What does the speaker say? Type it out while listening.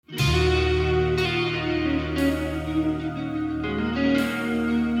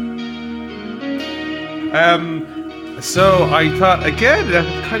So I thought, again,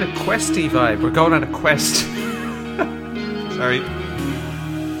 a kind of questy vibe. We're going on a quest. Sorry.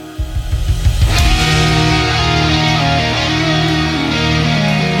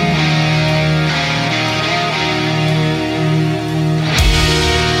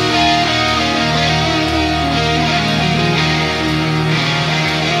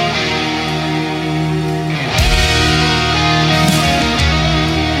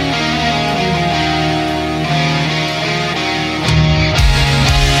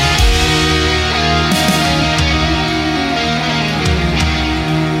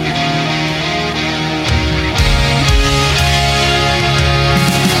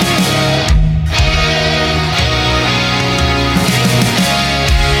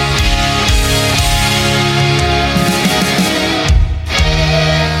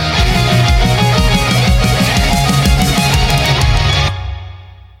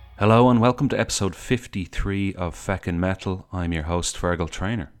 Hello and welcome to episode 53 of Feckin' Metal. I'm your host, Fergal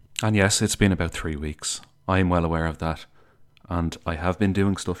Trainer. And yes, it's been about 3 weeks. I am well aware of that. And I have been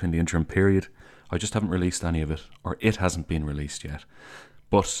doing stuff in the interim period. I just haven't released any of it, or it hasn't been released yet.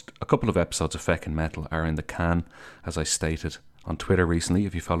 But a couple of episodes of Feckin' Metal are in the can, as I stated on Twitter recently.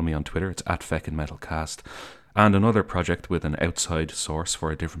 If you follow me on Twitter, it's at Feckin' Metalcast. And another project with an outside source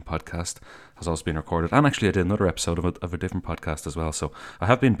for a different podcast has also been recorded. And actually I did another episode of a different podcast as well. So I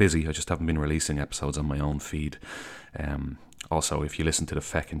have been busy, I just haven't been releasing episodes on my own feed. Also, if you listen to the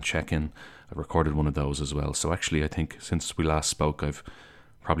Feckin' Check-In, I recorded one of those as well. So actually I think since we last spoke, I've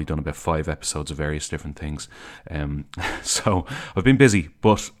probably done about 5 episodes of various different things. So I've been busy,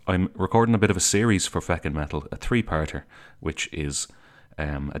 but I'm recording a bit of a series for Feckin' Metal, a 3-parter, which is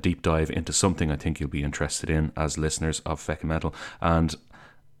a deep dive into something I think you'll be interested in as listeners of Feckin' Metal. And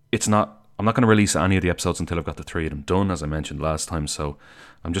I'm not going to release any of the episodes until I've got the 3 of them done, as I mentioned last time. So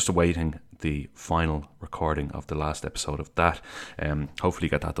I'm just awaiting the final recording of the last episode of that. Hopefully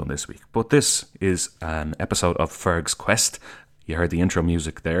get that done this week. But this is an episode of Ferg's Quest. You heard the intro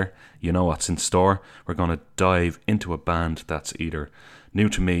music there. You know what's in store. We're going to dive into a band that's either new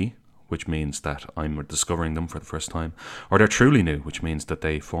to me, which means that I'm discovering them for the first time, or they're truly new, which means that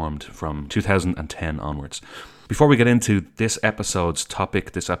they formed from 2010 onwards. Before we get into this episode's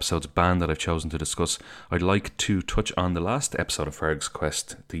topic, this episode's band that I've chosen to discuss, I'd like to touch on the last episode of Ferg's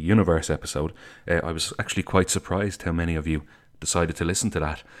Quest, the Universe episode. I was actually quite surprised how many of you decided to listen to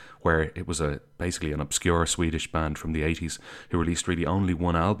that, where it was basically an obscure Swedish band from the 80s who released really only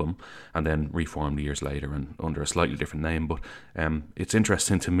one album and then reformed years later and under a slightly different name. But it's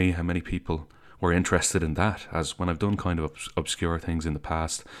interesting to me how many people were interested in that, as when I've done kind of obscure things in the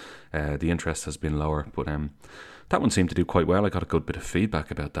past, the interest has been lower. But that one seemed to do quite well. I got a good bit of feedback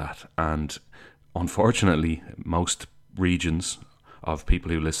about that, and unfortunately most regions of people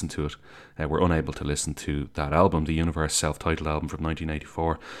who listened to it were unable to listen to that album, the Universe self-titled album from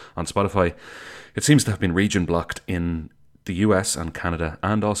 1984 on Spotify. It seems to have been region blocked in the US and Canada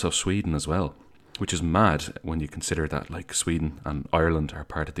and also Sweden as well, which is mad when you consider that like Sweden and Ireland are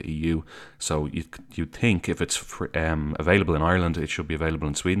part of the EU. So you'd think if it's available in Ireland, it should be available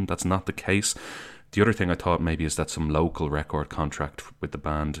in Sweden. That's not the case. The other thing I thought maybe is that some local record contract with the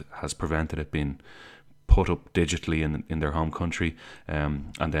band has prevented it being put up digitally in their home country,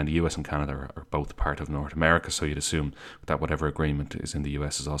 and then the US and Canada are both part of North America, so you'd assume that whatever agreement is in the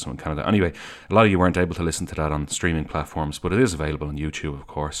US is also in Canada. Anyway, a lot of you weren't able to listen to that on streaming platforms, but it is available on YouTube, of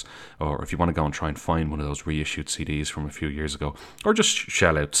course, or if you want to go and try and find one of those reissued CDs from a few years ago, or just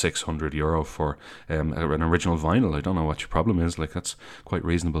shell out €600 for an original vinyl. I don't know what your problem is, like that's quite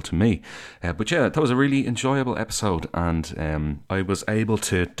reasonable to me. But yeah, that was a really enjoyable episode, and I was able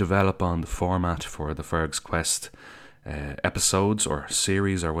to develop on the format for the Ferg's Quest episodes or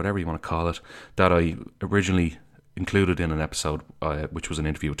series or whatever you want to call it that I originally included in an episode which was an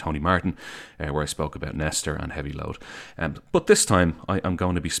interview with Tony Martin where I spoke about Nestor and Heavy Load. But this time I'm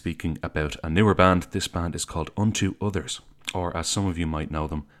going to be speaking about a newer band. This band is called Unto Others, or as some of you might know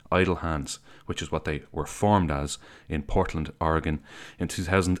them, Idle Hands, which is what they were formed as in Portland, Oregon in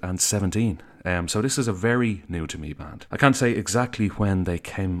 2017. So this is a very new to me band. I can't say exactly when they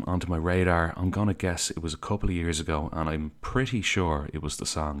came onto my radar. I'm going to guess it was a couple of years ago, and I'm pretty sure it was the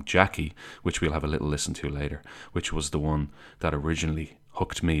song Jackie, which we'll have a little listen to later, which was the one that originally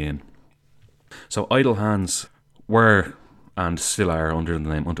hooked me in. So Idle Hands were, and still are under the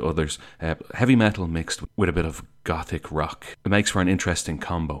name Unto Others, heavy metal mixed with a bit of gothic rock. It makes for an interesting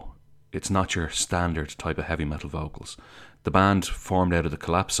combo. It's not your standard type of heavy metal vocals. The band formed out of the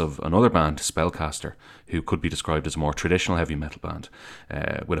collapse of another band, Spellcaster, who could be described as a more traditional heavy metal band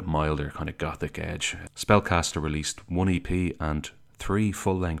with a milder kind of gothic edge. Spellcaster released one EP and 3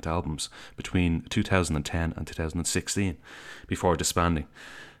 full-length albums between 2010 and 2016 before disbanding.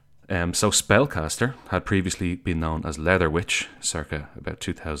 So Spellcaster had previously been known as Leather Witch, circa about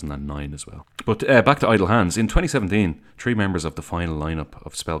 2009 as well. But back to Idle Hands. In 2017, 3 members of the final lineup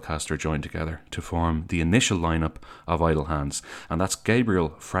of Spellcaster joined together to form the initial lineup of Idle Hands, and that's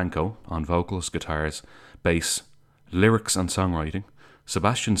Gabriel Franco on vocals, guitars, bass, lyrics and songwriting,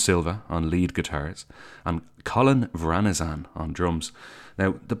 Sebastian Silva on lead guitars, and Colin Vranizan on drums.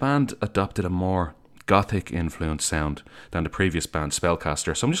 Now, the band adopted a more gothic influenced sound than the previous band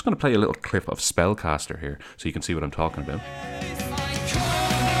Spellcaster, so I'm just going to play a little clip of Spellcaster here so you can see what I'm talking about.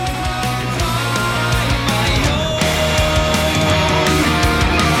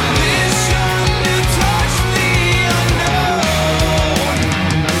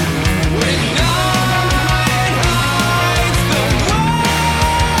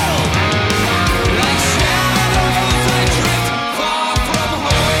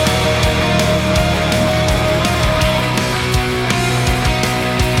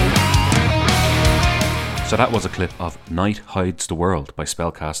 So that was a clip of Night Hides the World by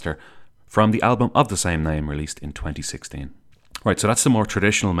Spellcaster from the album of the same name released in 2016. Right, so that's the more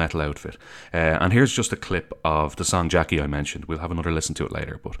traditional metal outfit. And here's just a clip of the song Jackie I mentioned. We'll have another listen to it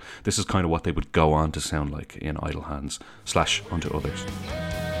later, but this is kind of what they would go on to sound like in Idle Hands / Unto Others.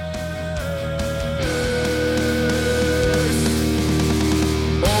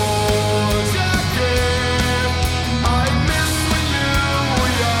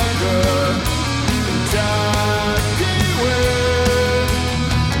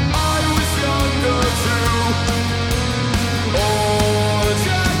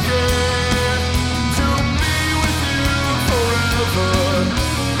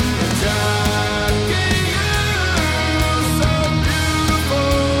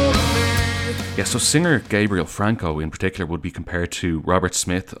 Yeah, so singer Gabriel Franco in particular would be compared to Robert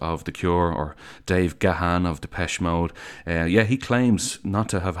Smith of The Cure or Dave Gahan of Depeche Mode. He claims not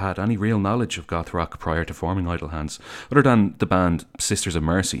to have had any real knowledge of goth rock prior to forming Idle Hands, other than the band Sisters of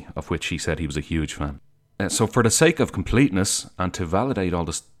Mercy, of which he said he was a huge fan. So for the sake of completeness and to validate all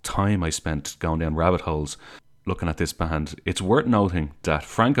this time I spent going down rabbit holes looking at this band, it's worth noting that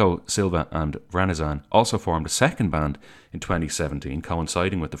Franco, Silva and Vranizan also formed a second band in 2017,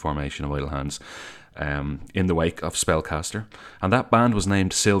 coinciding with the formation of Idle Hands, in the wake of Spellcaster, and that band was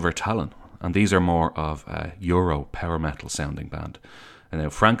named Silver Talon, and these are more of a Euro power metal sounding band. And now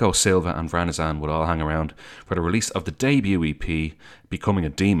Franco, Silva and Vranizan would all hang around for the release of the debut EP, Becoming a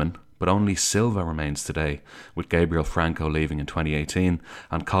Demon, but only Silva remains today, with Gabriel Franco leaving in 2018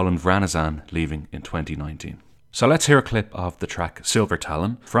 and Colin Vranizan leaving in 2019. So let's hear a clip of the track Silver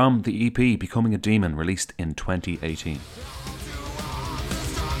Talon from the EP Becoming a Demon, released in 2018.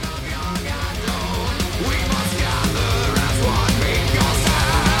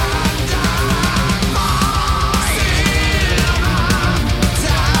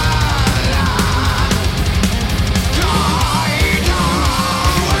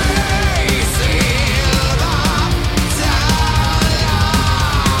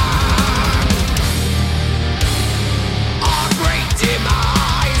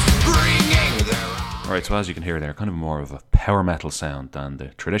 Alright, so as you can hear there, kind of more of a power metal sound than the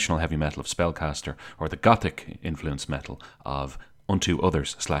traditional heavy metal of Spellcaster or the gothic influence metal of Unto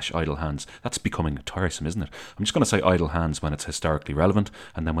Others / Idle Hands. That's becoming tiresome, isn't it? I'm just going to say Idle Hands when it's historically relevant,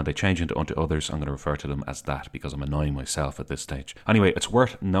 and then when they change into Unto Others, I'm going to refer to them as that because I'm annoying myself at this stage. Anyway, it's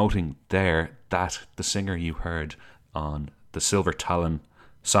worth noting there that the singer you heard on the Silver Talon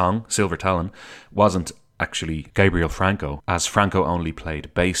song, Silver Talon, wasn't actually Gabriel Franco, as Franco only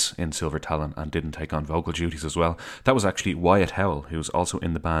played bass in Silver Talon and didn't take on vocal duties as well. That was actually Wyatt Howell, who was also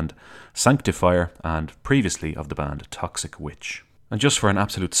in the band Sanctifier and previously of the band Toxic Witch. And just for an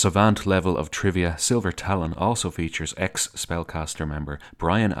absolute savant level of trivia, Silver Talon also features ex-Spellcaster member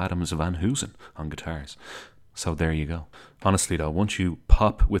Brian Adams Van Hoosen on guitars. So there you go. Honestly though, once you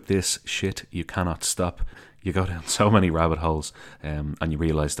pop with this shit, you cannot stop. You go down so many rabbit holes and you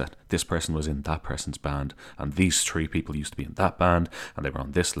realise that this person was in that person's band and these 3 people used to be in that band and they were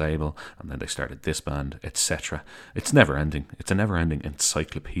on this label and then they started this band, etc. It's never ending. It's a never ending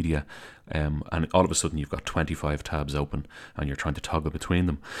encyclopedia, and all of a sudden you've got 25 tabs open and you're trying to toggle between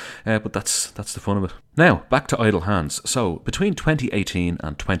them. But that's the fun of it. Now, back to Idle Hands. So, between 2018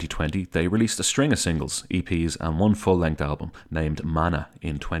 and 2020, they released a string of singles, EPs, and one full-length album named Mana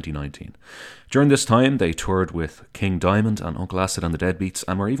in 2019. During this time, they toured with King Diamond and Uncle Acid and the Deadbeats,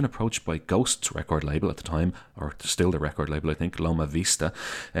 and were even approached by Ghost's record label at the time, or still the record label, I think, Loma Vista,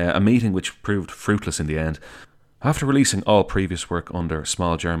 a meeting which proved fruitless in the end. After releasing all previous work under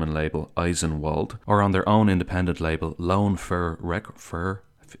small German label Eisenwald, or on their own independent label Lone Fir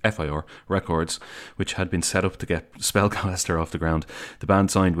FIR Records, which had been set up to get Spellcaster off the ground, the band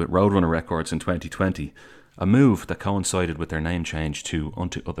signed with Roadrunner Records in 2020, a move that coincided with their name change to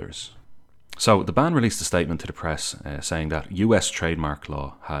Unto Others. So the band released a statement to the press saying that US trademark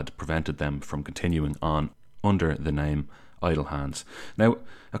law had prevented them from continuing on under the name Idle Hands. Now,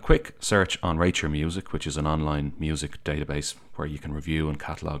 a quick search on Rate Your Music, which is an online music database where you can review and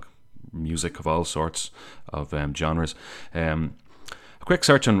catalogue music of all sorts of genres. A quick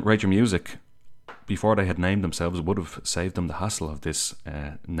search on Rate Your Music before they had named themselves would have saved them the hassle of this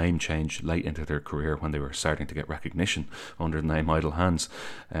name change late into their career when they were starting to get recognition under the name Idle Hands.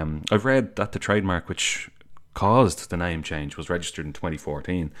 I've read that the trademark which caused the name change was registered in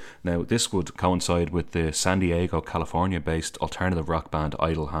 2014. Now, this would coincide with the San Diego, California-based alternative rock band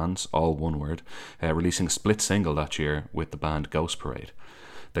Idle Hands, all one word, releasing a split single that year with the band Ghost Parade.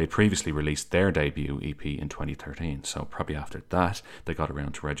 They previously released their debut EP in 2013, so probably after that they got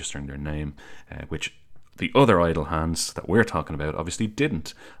around to registering their name, which the other Idle Hands that we're talking about obviously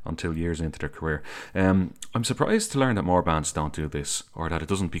didn't until years into their career. I'm surprised to learn that more bands don't do this, or that it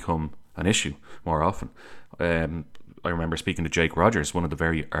doesn't become an issue more often. I remember speaking to Jake Rogers, one of the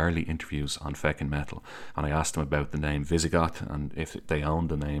very early interviews on Feckin' Metal, and I asked him about the name Visigoth and if they owned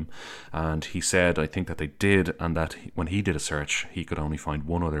the name, and he said I think that they did, and that when he did a search he could only find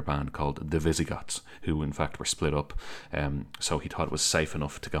one other band called the Visigoths, who in fact were split up, so he thought it was safe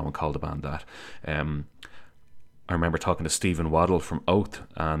enough to go and call the band that. I remember talking to Stephen Waddle from Oath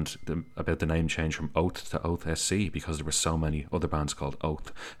about the name change from Oath to Oath SC, because there were so many other bands called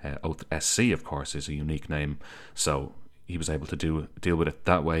Oath. Oath SC, of course, is a unique name, so he was able to deal with it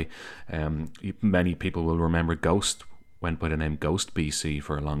that way. Many people will remember Ghost went by the name Ghost BC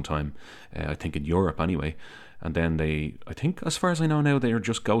for a long time, I think in Europe anyway. And then I think as far as I know now, they are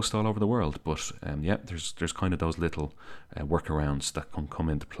just Ghost all over the world. But there's kind of those little workarounds that can come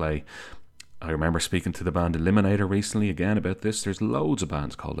into play. I remember speaking to the band Eliminator recently again about this. There's loads of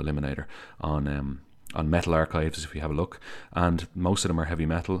bands called Eliminator on Metal Archives if you have a look, and most of them are heavy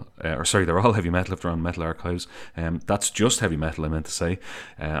metal, they're all heavy metal if they're on Metal Archives. That's just heavy metal, I meant to say,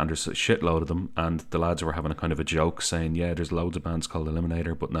 and there's a shitload of them, and the lads were having a kind of a joke saying, yeah, there's loads of bands called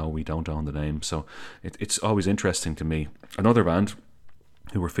Eliminator, but no, we don't own the name. So it's always interesting to me. Another band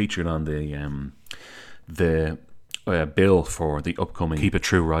who were featured on the bill for the upcoming Keep It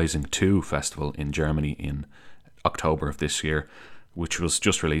True Rising 2 festival in Germany in October of this year, which was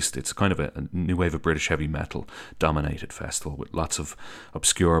just released. It's kind of a new wave of British heavy metal dominated festival with lots of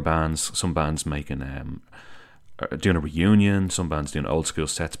obscure bands, some bands making doing a reunion, some bands doing old school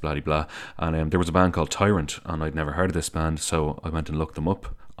sets, blah blah, and there was a band called Tyrant, and I'd never heard of this band, so I went and looked them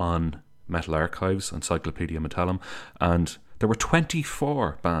up on Metal Archives, Encyclopedia Metallum, and there were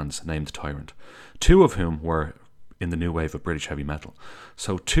 24 bands named Tyrant, 2 of whom were in the new wave of British heavy metal.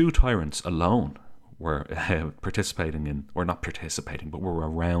 So 2 Tyrants alone were were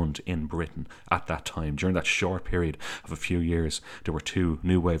around in Britain at that time. During that short period of a few years, there were 2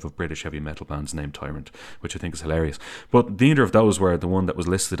 new wave of British heavy metal bands named Tyrant, which I think is hilarious. But neither of those were the one that was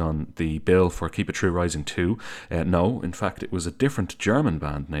listed on the bill for Keep It True Rising 2. No, in fact, it was a different German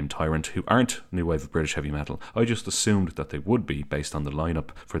band named Tyrant, who aren't new wave of British heavy metal. I just assumed that they would be based on the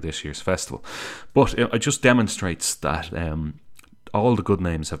lineup for this year's festival. But it just demonstrates that all the good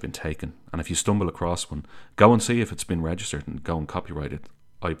names have been taken, and if you stumble across one, go and see if it's been registered and go and copyright it.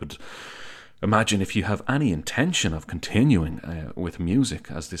 I would imagine if you have any intention of continuing with music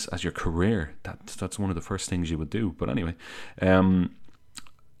as your career, that's one of the first things you would do. But anyway,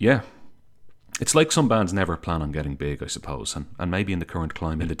 it's like some bands never plan on getting big, I suppose, and maybe in the current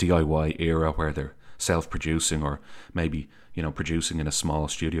climate, in the DIY era where they're self-producing, or maybe producing in a small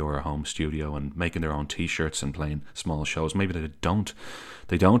studio or a home studio and making their own t-shirts and playing small shows, maybe they don't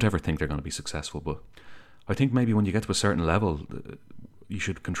ever think they're going to be successful. But I think maybe when you get to a certain level, you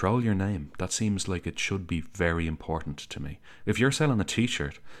should control your name. That seems like it should be very important to me. If you're selling a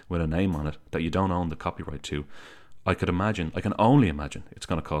t-shirt with a name on it that you don't own the copyright to, I can only imagine it's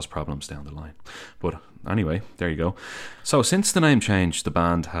going to cause problems down the line. But anyway, there you go. So since the name change, the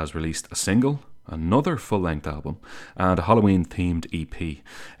band has released a single, another full-length album, and a Halloween-themed EP.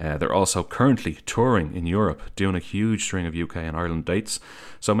 They're also currently touring in Europe, doing a huge string of UK and Ireland dates,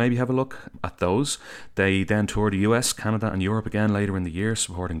 so maybe have a look at those. They then tour the US, Canada and Europe again later in the year,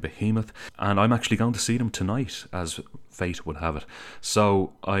 supporting Behemoth, and I'm actually going to see them tonight, as fate would have it.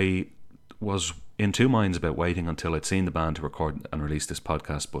 So I was in two minds about waiting until I'd seen the band to record and release this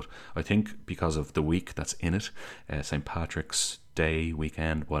podcast, but I think because of the week that's in it, St. Patrick's Day,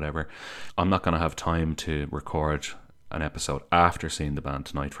 weekend, whatever, I'm not going to have time to record an episode after seeing the band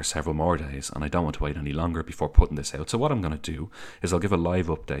tonight for several more days, and I don't want to wait any longer before putting this out. So what I'm going to do is I'll give a live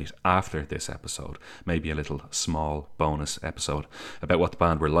update after this episode, maybe a little small bonus episode about what the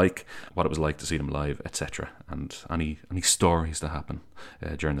band were like, what it was like to see them live, etc., and any stories that happen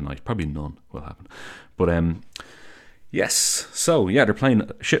during the night. Probably none will happen, but yes, so yeah, they're playing a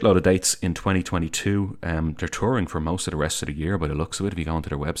shitload of dates in 2022. They're touring for most of the rest of the year by the looks of it, if you go onto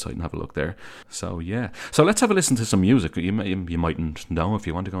their website and have a look there. So yeah, so let's have a listen to some music. You mightn't know if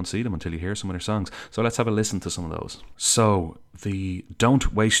you want to go and see them until you hear some of their songs. So let's have a listen to some of those. So the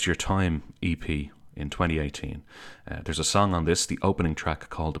Don't Waste Your Time EP in 2018. There's a song on this, the opening track,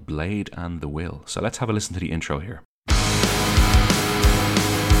 called Blade and the Will. So let's have a listen to the intro here.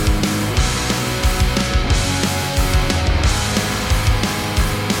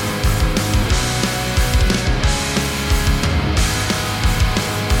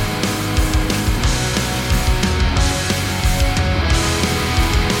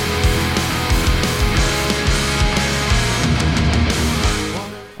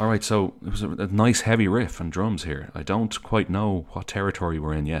 Alright, so it was a nice heavy riff and drums here. I don't quite know what territory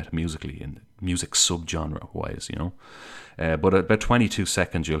we're in yet musically, in music subgenre wise, you know. But at about 22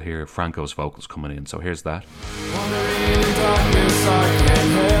 seconds you'll hear Franco's vocals coming in, so here's that. Wandering in darkness, I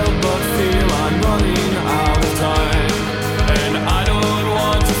can't help but feel I'm running out of time, and I don't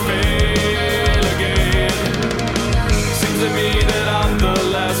want to fail again. Seems to me that I'm the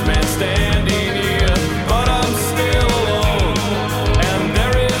last man standing here, but I'm still alone, and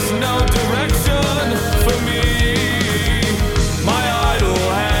there is no direction for me. My idle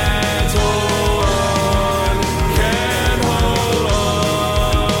hands hold on, can't hold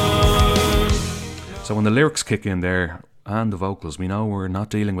on. So when the lyrics kick in there and the vocals, we know we're not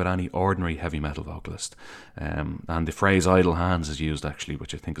dealing with any ordinary heavy metal vocalist. And the phrase idle hands is used actually,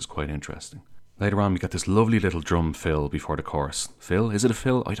 which I think is quite interesting. Later on we got this lovely little drum fill before the chorus. Fill? Is it a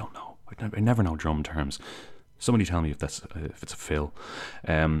fill? I don't know. I never know drum terms. Somebody tell me if it's a fill.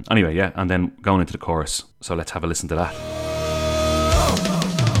 Anyway, yeah, and then going into the chorus. So let's have a listen to that.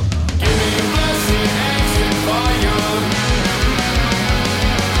 Give me a blessing, ancient fire.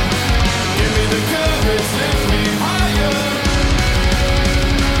 Give me the courage, lift me higher.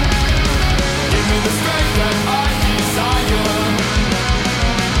 Give me the strength that I desire.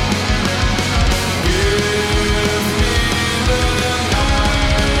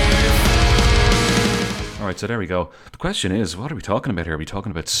 Alright, so there we go. The question is, what are we talking about here? Are we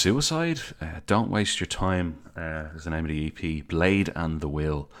talking about suicide? Don't Waste Your Time is the name of the EP. Blade and the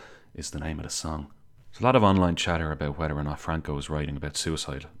Will is the name of the song. There's a lot of online chatter about whether or not Franco is writing about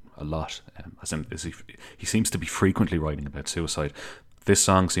suicide. A lot. He seems to be frequently writing about suicide. This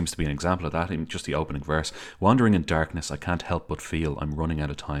song seems to be an example of that, in just the opening verse. Wandering in darkness, I can't help but feel I'm running out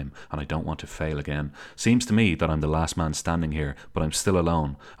of time, and I don't want to fail again. Seems to me that I'm the last man standing here, but I'm still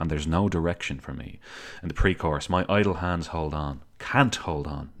alone, and there's no direction for me. In the pre-chorus, my idle hands hold on. Can't hold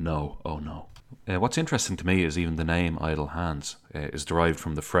on. No, oh no. What's interesting to me is even the name Idle Hands is derived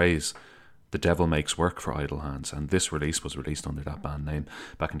from the phrase, the devil makes work for idle hands, and this release was released under that band name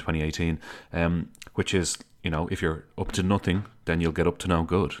back in 2018, which is, you know, if you're up to nothing, then you'll get up to no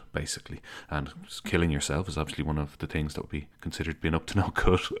good, basically. And killing yourself is obviously one of the things that would be considered being up to no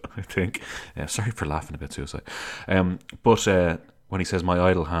good, I think. Sorry for laughing about suicide. But when he says, my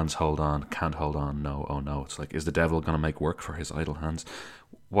idle hands hold on, can't hold on, no, oh no, it's like, is the devil going to make work for his idle hands?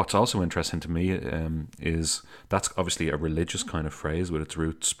 What's also interesting to me is that's obviously a religious kind of phrase with its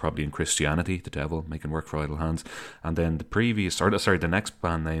roots probably in Christianity, the devil making work for idle hands. And then the next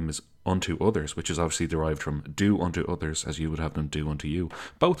band name is Unto Others, which is obviously derived from do unto others as you would have them do unto you.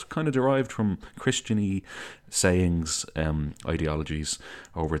 Both kind of derived from Christian-y sayings, ideologies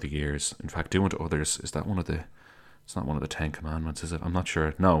over the years. In fact, do unto others, is that one of the... It's not one of the 10 commandments, is it? I'm not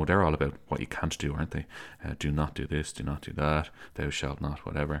sure. No, they're all about what you can't do, aren't they? Do not do this, do not do that, thou shalt not,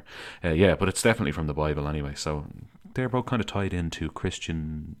 whatever. Yeah, but it's definitely from the Bible anyway, so they're both kind of tied into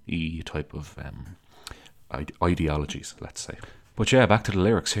Christian-y type of ideologies, let's say. But yeah, back to the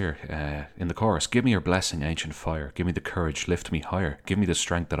lyrics here. In the chorus, give me your blessing, ancient fire. Give me the courage, lift me higher. Give me the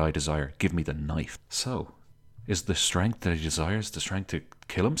strength that I desire. Give me the knife. So, is the strength that he desires the strength to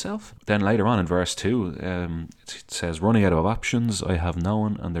kill himself? Then later on in verse 2, it says, running out of options, I have no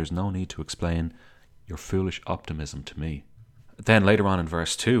one, and there's no need to explain your foolish optimism to me. Then later on in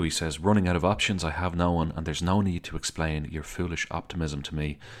verse 2, he says, running out of options, I have no one, and there's no need to explain your foolish optimism to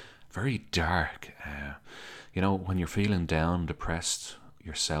me. Very dark. You know, when you're feeling down, depressed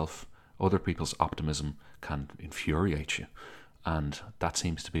yourself, Other people's optimism can infuriate you. And that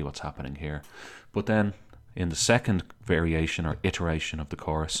seems to be what's happening here. But then, in the second variation or iteration of the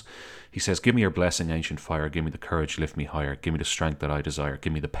chorus, he says, give me your blessing, ancient fire. Give me the courage, lift me higher. Give me the strength that I desire.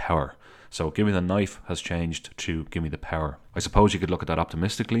 Give me the power. So give me the knife has changed to give me the power. I suppose you could look at that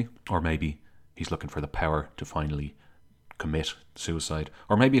optimistically, or maybe he's looking for the power to finally commit suicide.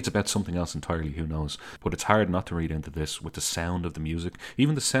 Or maybe it's about something else entirely, who knows. But it's hard not to read into this with the sound of the music,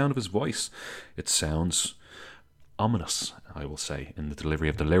 even the sound of his voice. It sounds ominous, I will say, in the delivery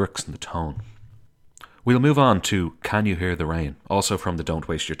of the lyrics and the tone. We'll move on to Can You Hear the Rain, also from the Don't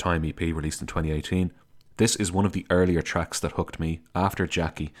Waste Your Time EP released in 2018. This is one of the earlier tracks that hooked me after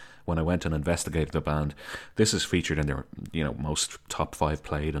Jackie when I went and investigated the band. This is featured in their, most top 5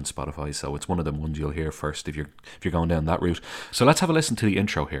 played on Spotify, so it's one of them ones you'll hear first if you're going down that route. So let's have a listen to the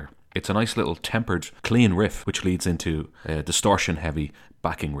intro here. It's a nice little tempered, clean riff, which leads into a distortion-heavy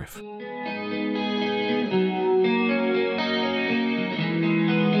backing riff.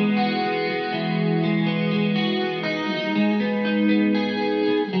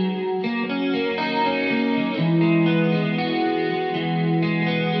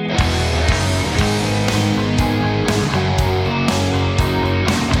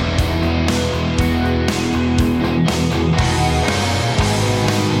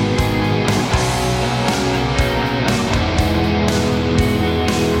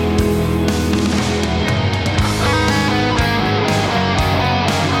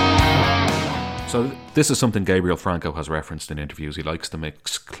 So this is something Gabriel Franco has referenced in interviews. He likes to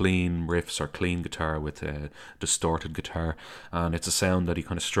mix clean riffs or clean guitar with distorted guitar, and it's a sound that he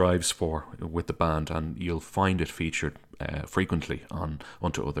kind of strives for with the band, and you'll find it featured frequently on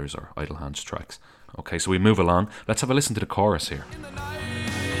Unto Others or Idle Hands tracks. Okay, so we move along. Let's have a listen to the chorus here.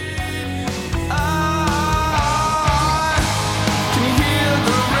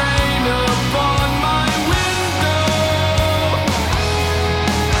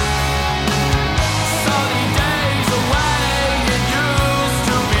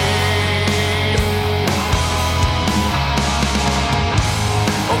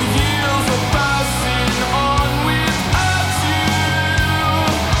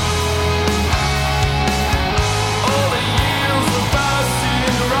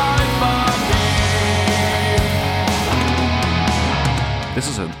 This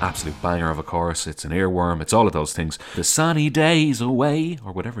is an absolute banger of a chorus. It's an earworm. It's all of those things. The sunny days away,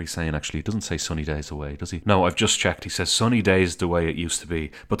 or whatever he's saying actually. He doesn't say sunny days away, does he? No, I've just checked. He says sunny days the way it used to be.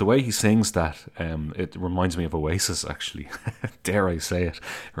 But the way he sings that, it reminds me of Oasis actually. Dare I say it. It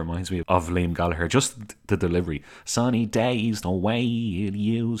reminds me of Liam Gallagher. Just the delivery. Sunny days the way it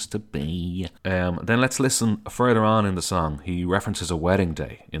used to be. Then let's listen further on in the song. He references a wedding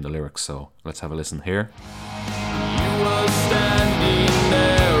day in the lyrics. So let's have a listen here. You were standing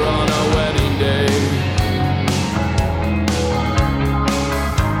there on a wedding day.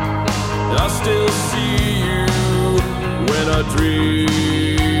 I still see you when I dream.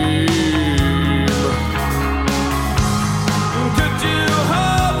 Could you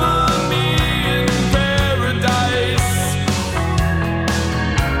harbor me in paradise?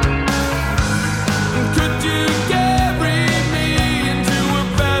 Could you carry me into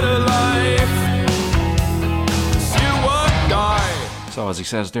a better life? So as he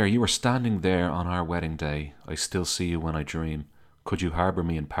says there, you were standing there on our wedding day. I still see you when I dream. Could you harbour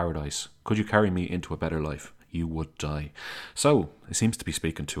me in paradise? Could you carry me into a better life? You would die. So he seems to be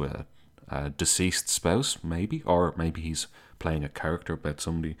speaking to a deceased spouse, maybe, or maybe he's playing a character about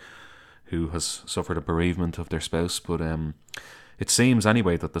somebody who has suffered a bereavement of their spouse. But it seems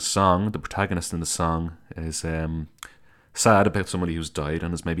anyway that the protagonist in the song is sad about somebody who's died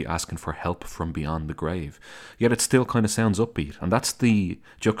and is maybe asking for help from beyond the grave. Yet it still kind of sounds upbeat, and that's the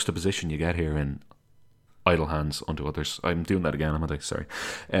juxtaposition you get here in Idle Hands Unto Others. I'm doing that again, am I? Sorry.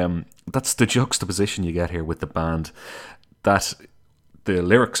 That's the juxtaposition you get here with the band, that the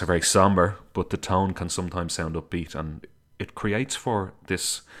lyrics are very somber, but the tone can sometimes sound upbeat, and it creates for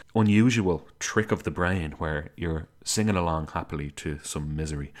this unusual trick of the brain where you're singing along happily to some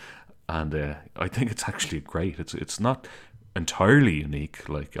misery. And I think it's actually great. It's not entirely unique.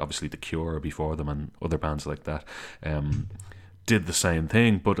 Like obviously The Cure before them and other bands like that did the same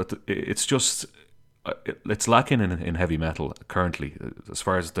thing, but it's just it's lacking in heavy metal currently, as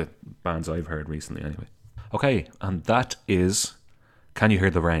far as the bands I've heard recently anyway. Okay, and that is Can You Hear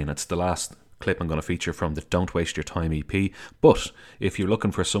the Rain? It's the last clip I'm going to feature from the Don't Waste Your Time EP. But if you're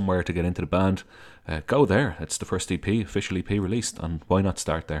looking for somewhere to get into the band, go there. It's the first EP, official EP released, and why not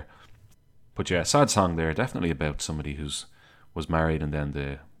start there? But yeah, sad song there, definitely about somebody was married and then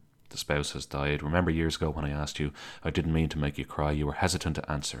the spouse has died. Remember years ago when I asked you, I didn't mean to make you cry. You were hesitant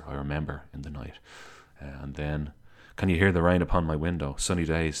to answer. I remember in the night. And then, can you hear the rain upon my window? Sunny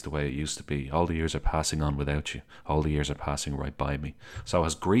days the way it used to be. All the years are passing on without you. All the years are passing right by me. So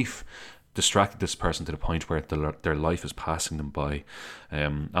has grief distracted this person to the point where their life is passing them by,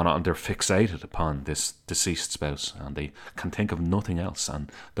 and they're fixated upon this deceased spouse, and they can think of nothing else, and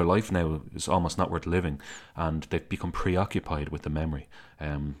their life now is almost not worth living, and they've become preoccupied with the memory.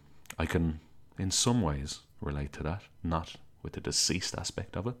 I can in some ways relate to that, not with the deceased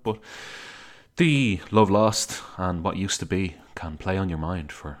aspect of it, but the love lost and what used to be can play on your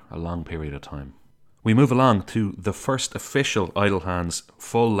mind for a long period of time. We move along to the first official Idle Hands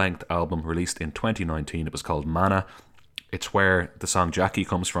full-length album released in 2019. It was called Mana. It's where the song Jackie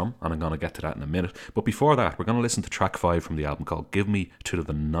comes from, and I'm going to get to that in a minute. But before that, we're going to listen to track 5 from the album called Give Me to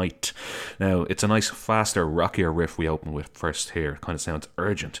the Night. Now, it's a nice, faster, rockier riff we open with first here. It kind of sounds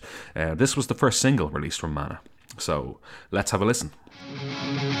urgent. This was the first single released from Mana. So, let's have a listen.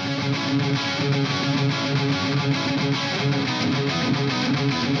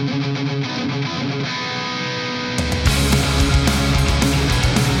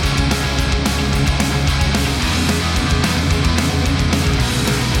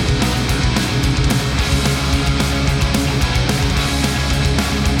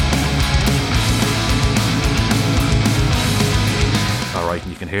 Alright,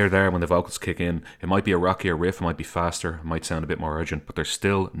 and you can hear there when the vocals kick in, it might be a rockier riff, it might be faster, it might sound a bit more urgent, but there's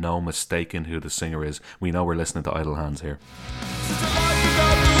still no mistaking who the singer is. We know we're listening to Idle Hands here.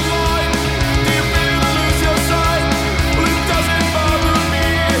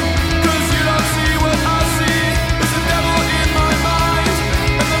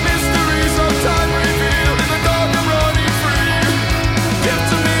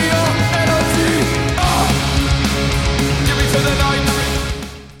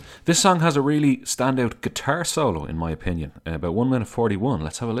 This song has a really standout guitar solo, in my opinion. About 1 minute 41.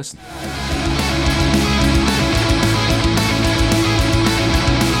 Let's have a listen.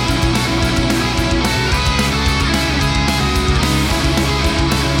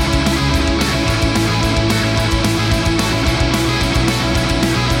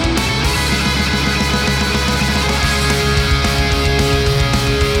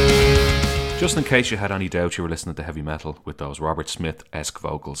 Just in case you had any doubt you were listening to heavy metal with those Robert Smith-esque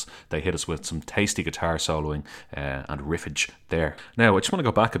vocals, they hit us with some tasty guitar soloing and riffage there. Now, I just want to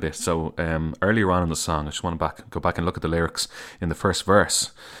go back a bit. So earlier on in the song, I just want to go back and look at the lyrics in the first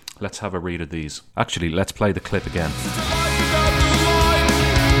verse. Let's have a read of these. Actually, let's play the clip again.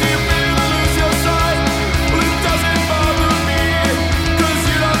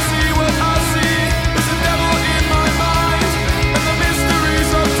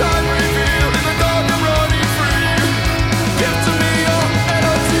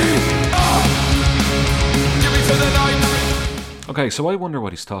 Okay, so I wonder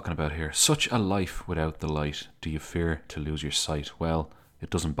what he's talking about here. Such a life without the light. Do you fear to lose your sight? Well, it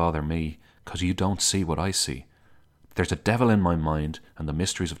doesn't bother me, 'cause you don't see what I see. There's a devil in my mind, and the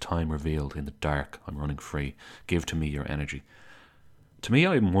mysteries of time revealed. In the dark, I'm running free. Give to me your energy. To me,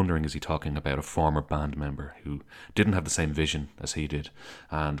 I'm wondering, is he talking about a former band member who didn't have the same vision as he did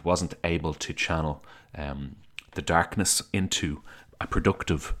and wasn't able to channel the darkness into a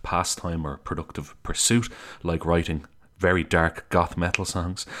productive pastime or productive pursuit, like writing very dark goth metal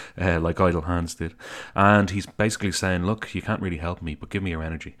songs, like Idle Hands did. And he's basically saying, look, you can't really help me, but give me your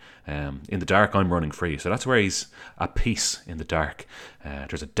energy. In the dark, I'm running free. So that's where he's at peace in the dark.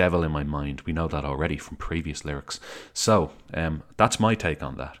 There's a devil in my mind. We know that already from previous lyrics. So that's my take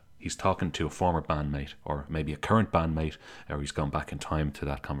on that. He's talking to a former bandmate, or maybe a current bandmate, or he's gone back in time to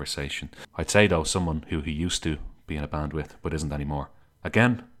that conversation. I'd say, though, someone who he used to be in a band with, but isn't anymore.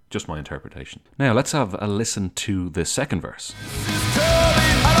 Again, just my interpretation. Now, let's have a listen to the second verse.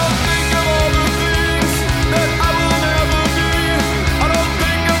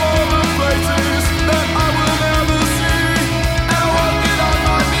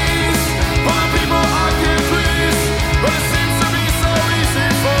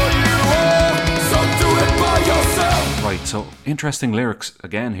 Right, so interesting lyrics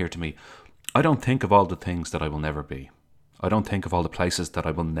again here to me. I don't think of all the things that I will never be. I don't think of all the places that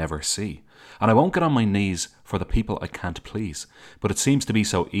I will never see. And I won't get on my knees for the people I can't please. But it seems to be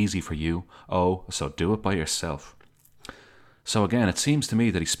so easy for you. Oh, so do it by yourself. So again, it seems to me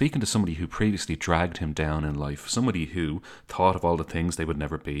that he's speaking to somebody who previously dragged him down in life. Somebody who thought of all the things they would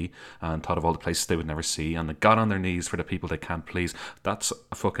never be and thought of all the places they would never see and got on their knees for the people they can't please. That's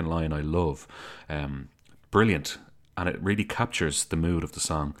a fucking line I love. Brilliant. And it really captures the mood of the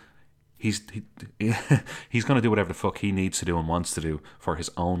song. he's going to do whatever the fuck he needs to do and wants to do for his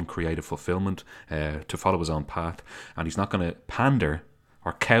own creative fulfillment, to follow his own path, and he's not going to pander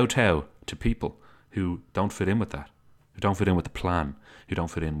or kowtow to people who don't fit in with that, who don't fit in with the plan, who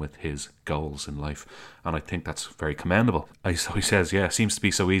don't fit in with his goals in life. And I think that's very commendable. So he says, yeah, it seems to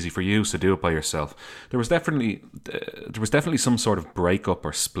be so easy for you, so do it by yourself. There was definitely some sort of breakup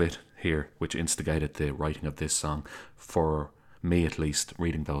or split here which instigated the writing of this song, for me at least,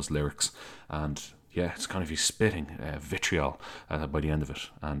 reading those lyrics. And yeah, it's kind of he's spitting vitriol by the end of it,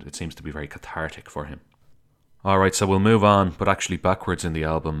 and it seems to be very cathartic for him. Alright, so we'll move on, but actually backwards in the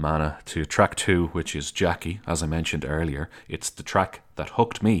album Mana, to track 2, which is Jackie. As I mentioned earlier, it's the track that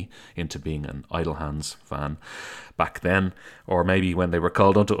hooked me into being an Idle Hands fan back then, or maybe when they were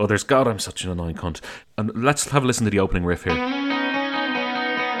called unto others. God, I'm such an annoying cunt. And let's have a listen to the opening riff here.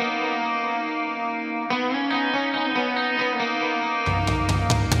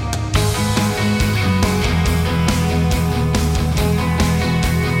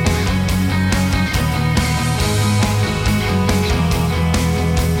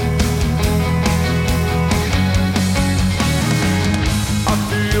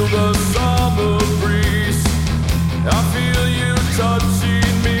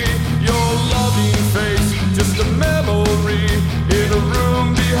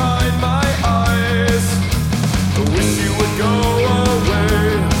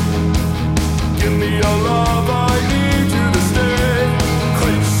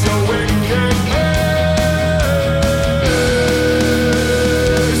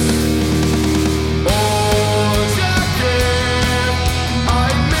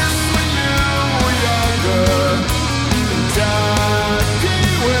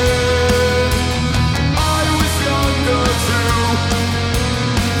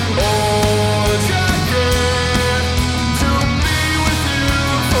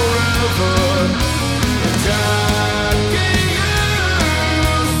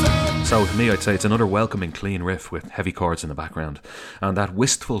 So to me, I'd say it's another welcoming, clean riff with heavy chords in the background and that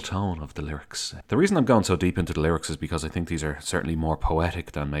wistful tone of the lyrics. The reason I'm going so deep into the lyrics is because I think these are certainly more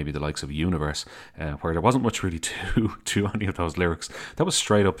poetic than maybe the likes of Universe, where there wasn't much really to any of those lyrics. That was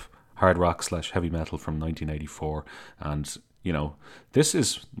straight up hard rock / heavy metal from 1984, and you know, this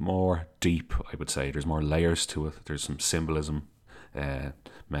is more deep, I would say. There's more layers to it. There's some symbolism,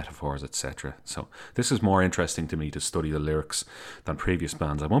 metaphors, etc. So this is more interesting to me to study the lyrics than previous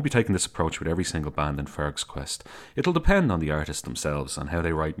bands. I won't be taking this approach with every single band in Ferg's quest. It'll depend on the artists themselves and how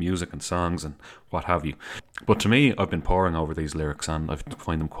they write music and songs and what have you. But to me, I've been poring over these lyrics and I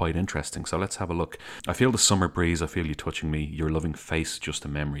find them quite interesting. So let's have a look. I feel the summer breeze, I feel you touching me, your loving face just a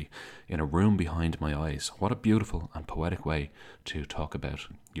memory, in a room behind my eyes. What a beautiful and poetic way to talk about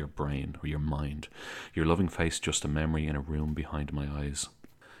your brain or your mind. Your loving face just a memory in a room behind my eyes.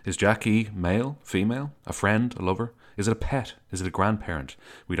 Is Jackie male, female, a friend, a lover? Is it a pet? Is it a grandparent?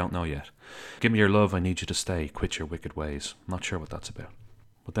 We don't know yet. Give me your love, I need you to stay. Quit your wicked ways. Not sure what that's about.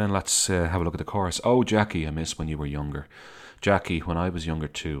 But then let's have a look at the chorus. Oh, Jackie, I miss when you were younger. Jackie, when I was younger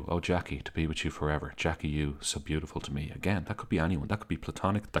too. Oh, Jackie, to be with you forever. Jackie, you, so beautiful to me. Again, that could be anyone. That could be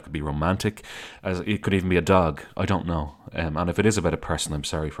platonic. That could be romantic. It could even be a dog. I don't know. And if it is about a person, I'm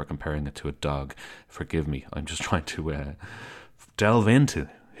sorry for comparing it to a dog. Forgive me. I'm just trying to delve into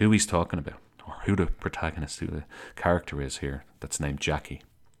who he's talking about, or who the protagonist, who the character is here that's named Jackie.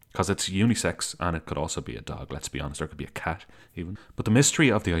 Because it's unisex and it could also be a dog, let's be honest, or it could be a cat even. But the mystery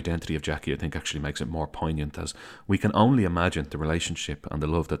of the identity of Jackie, I think, actually makes it more poignant, as we can only imagine the relationship and the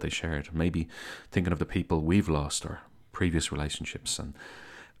love that they shared. Maybe thinking of the people we've lost or previous relationships, and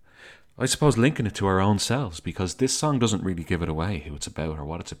I suppose linking it to our own selves, because this song doesn't really give it away who it's about or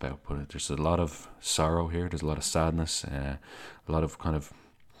what it's about, but there's a lot of sorrow here, there's a lot of sadness, a lot of kind of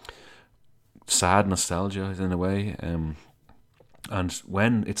sad nostalgia in a way, and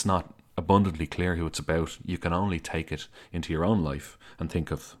when it's not abundantly clear who it's about, you can only take it into your own life and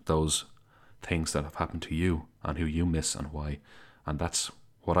think of those things that have happened to you and who you miss and why. And that's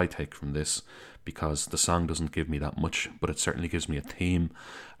what I take from this, because the song doesn't give me that much, but it certainly gives me a theme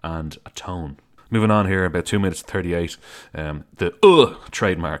and a tone. Moving on here, about 2 minutes 38, the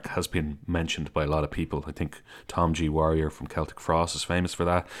trademark has been mentioned by a lot of people. I think Tom G. Warrior from Celtic Frost is famous for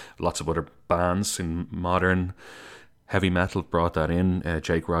that. Lots of other bands in modern heavy metal brought that in.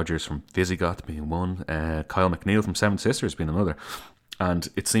 Jake Rogers from Visigoth being one. Kyle MacNeil from Seven Sisters being another. And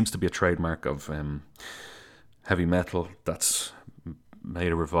it seems to be a trademark of heavy metal that's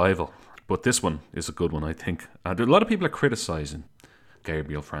made a revival. But this one is a good one, I think. And a lot of people are criticising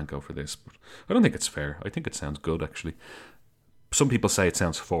Gabriel Franco for this, but I don't think it's fair. I think it sounds good, actually. Some people say it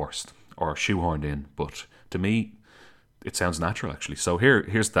sounds forced or shoehorned in, but to me, it sounds natural actually. So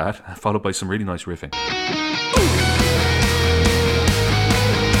here's that, followed by some really nice riffing.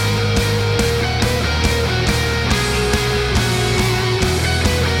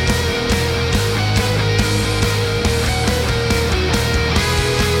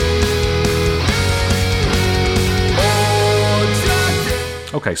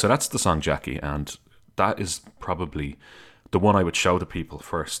 Okay, so that's the song Jackie, and that is probably the one I would show to people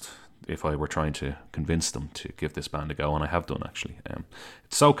first if I were trying to convince them to give this band a go, and I have done actually.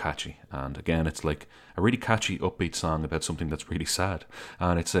 It's so catchy, and again, it's like a really catchy, upbeat song about something that's really sad,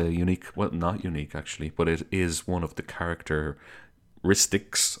 and it's a unique, well, not unique actually, but it is one of the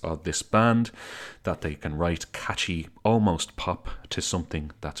characteristics of this band that they can write catchy, almost pop to something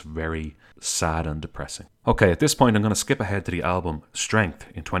that's very sad and depressing. Okay, at this point I'm going to skip ahead to the album Strength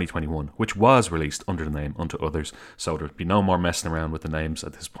in 2021, which was released under the name Unto Others, so there'd be no more messing around with the names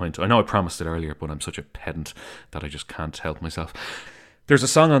at this point. I know I promised it earlier, but I'm such a pedant that I just can't help myself. There's a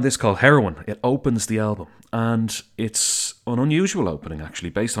song on this called Heroin. It opens the album, and it's an unusual opening actually,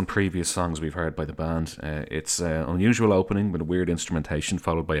 based on previous songs we've heard by the band. It's an unusual opening with a weird instrumentation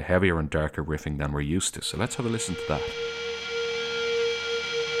followed by a heavier and darker riffing than we're used to, so let's have a listen to that.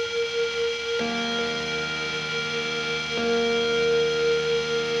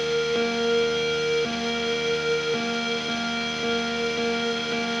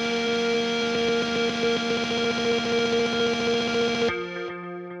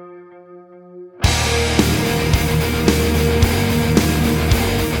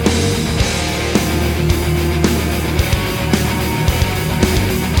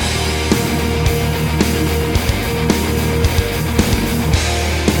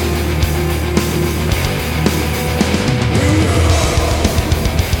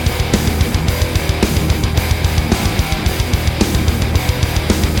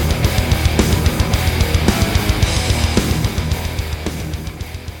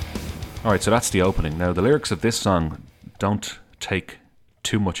 Alright, so that's the opening. Now, the lyrics of this song don't take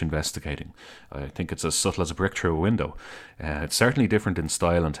too much investigating. I think it's as subtle as a brick through a window. It's certainly different in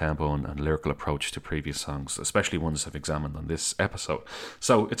style and tempo and lyrical approach to previous songs, especially ones I've examined on this episode.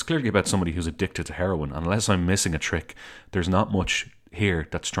 So it's clearly about somebody who's addicted to heroin, and unless I'm missing a trick, there's not much here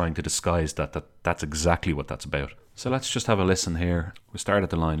that's trying to disguise that's exactly what that's about. So let's just have a listen here. We start at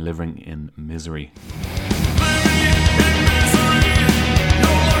the line, living in misery.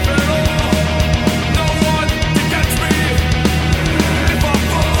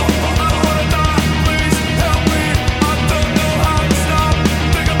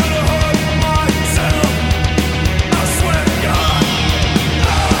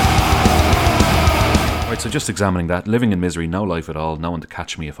 So just examining that, living in misery, no life at all, no one to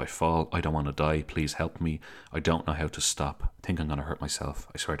catch me if I fall, I don't want to die, please help me, I don't know how to stop, I think I'm going to hurt myself,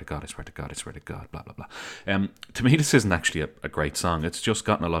 I swear to God, I swear to God, I swear to God, blah, blah, blah. To me, this isn't actually a great song. It's just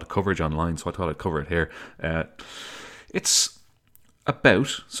gotten a lot of coverage online, so I thought I'd cover it here. It's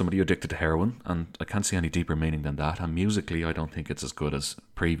about somebody addicted to heroin, and I can't see any deeper meaning than that, and musically, I don't think it's as good as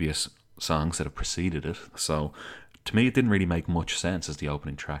previous songs that have preceded it, so to me, it didn't really make much sense as the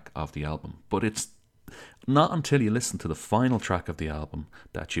opening track of the album, but it's not until you listen to the final track of the album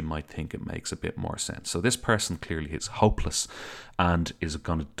that you might think it makes a bit more sense. So this person clearly is hopeless and is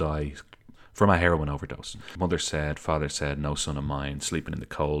going to die from a heroin overdose. Mother said, father said, no son of mine, sleeping in the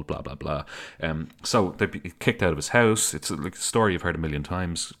cold, blah, blah, blah. So they kicked out of his house. It's like a story you've heard a million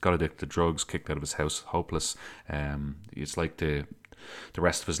times. Got addicted to drugs, kicked out of his house, hopeless. It's like the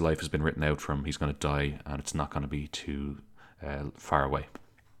rest of his life has been written out for him. He's going to die and it's not going to be too far away.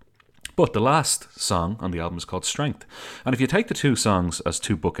 But the last song on the album is called Strength. And if you take the two songs as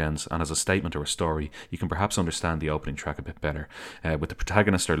two bookends and as a statement or a story, you can perhaps understand the opening track a bit better, with the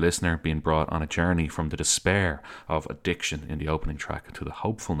protagonist or listener being brought on a journey from the despair of addiction in the opening track to the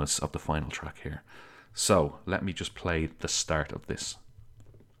hopefulness of the final track here. So let me just play the start of this.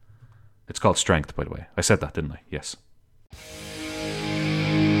 It's called Strength, by the way. I said that, didn't I? Yes.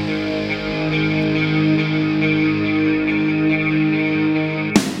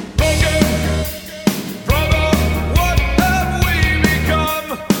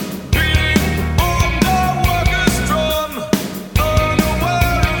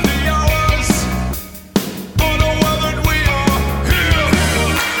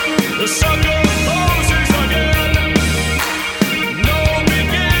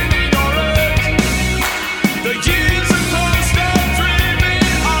 The years are close down.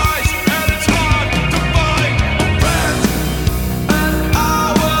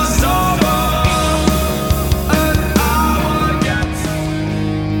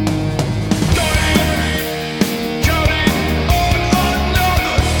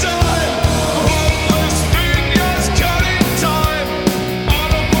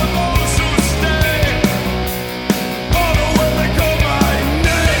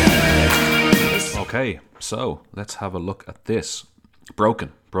 So, let's have a look at this.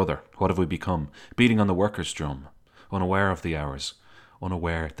 Broken, brother, what have we become? Beating on the worker's drum, unaware of the hours,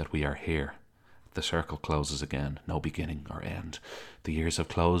 unaware that we are here. The circle closes again, no beginning or end. The years have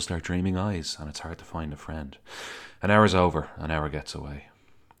closed our dreaming eyes, and it's hard to find a friend. An hour's over, an hour gets away.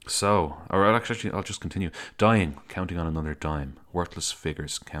 So, or actually, I'll just continue. Dying, counting on another dime. Worthless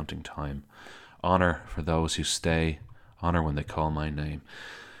figures, counting time. Honour for those who stay. Honour when they call my name.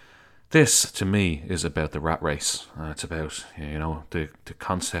 This, to me, is about the rat race. It's about, the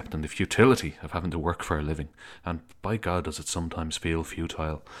concept and the futility of having to work for a living. And by God, does it sometimes feel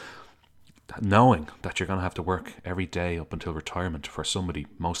futile. Knowing that you're going to have to work every day up until retirement for somebody,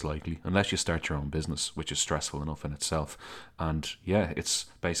 most likely, unless you start your own business, which is stressful enough in itself. And yeah, it's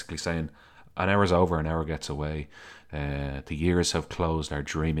basically saying an hour's over, an hour gets away. The years have closed our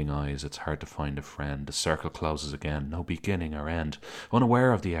dreaming eyes. It's hard to find a friend. The circle closes again, no beginning or end.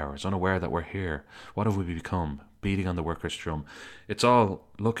 Unaware of the hours, unaware that we're here. What have we become? Beating on the worker's drum. It's all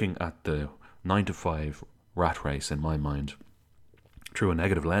looking at the 9 to 5 rat race in my mind through a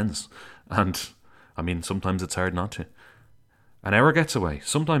negative lens. And I mean, sometimes it's hard not to. An hour gets away.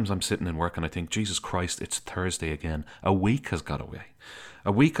 Sometimes I'm sitting in work and I think, Jesus Christ, it's Thursday again. A week has got away.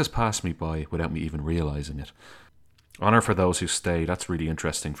 A week has passed me by without me even realising it. Honour for those who stay. That's really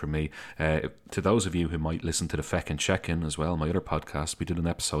interesting for me. To those of you who might listen to the Feckin' Check-In as well, my other podcast, we did an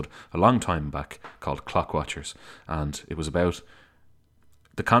episode a long time back called Clock Watchers. And it was about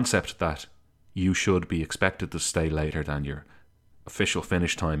the concept that you should be expected to stay later than your official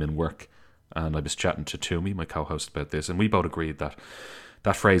finish time in work. And I was chatting to Toomey, my co-host, about this, and we both agreed that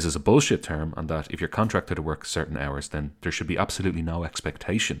that phrase is a bullshit term, and that if you're contracted to work certain hours, then there should be absolutely no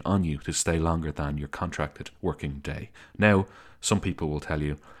expectation on you to stay longer than your contracted working day. Now, some people will tell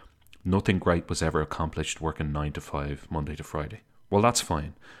you nothing great was ever accomplished working 9 to 5, Monday to Friday. Well, that's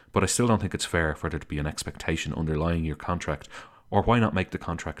fine, but I still don't think it's fair for there to be an expectation underlying your contract. Or why not make the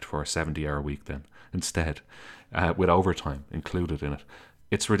contract for a 70-hour week then, instead, with overtime included in it?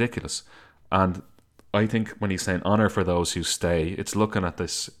 It's ridiculous. And I think when he's saying honour for those who stay, it's looking at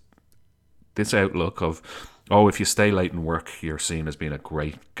this outlook of, if you stay late in work, you're seen as being a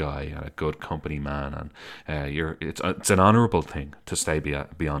great guy and a good company man, and it's an honourable thing to stay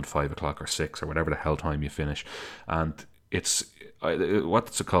beyond 5 o'clock or 6 or whatever the hell time you finish. And it's,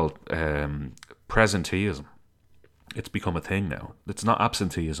 what's it called? Presenteeism. It's become a thing now. It's not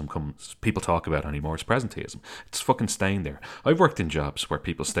absenteeism people talk about anymore. It's presenteeism. It's fucking staying there. I've worked in jobs where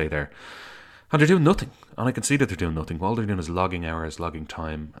people stay there and they're doing nothing. And I can see that they're doing nothing. All they're doing is logging hours, logging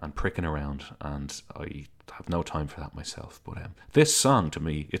time, and pricking around. And I have no time for that myself. But this song, to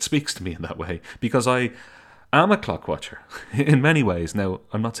me, it speaks to me in that way. Because I am a clock watcher in many ways. Now,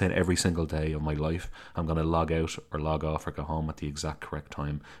 I'm not saying every single day of my life I'm going to log out or log off or go home at the exact correct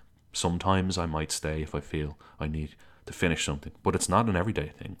time. Sometimes I might stay if I feel I need to finish something, but it's not an everyday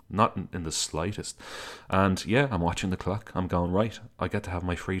thing, not in the slightest. And yeah, I'm watching the clock. I'm going, right, I get to have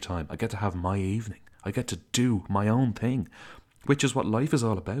my free time. I get to have my evening. I get to do my own thing, which is what life is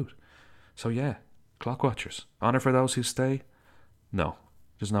all about. So yeah, clock watchers. Honour for those who stay? No,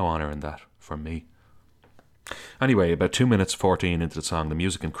 there's no honour in that for me. Anyway, about 2 minutes 14 into the song, the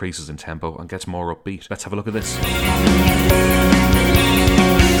music increases in tempo and gets more upbeat. Let's have a look at this.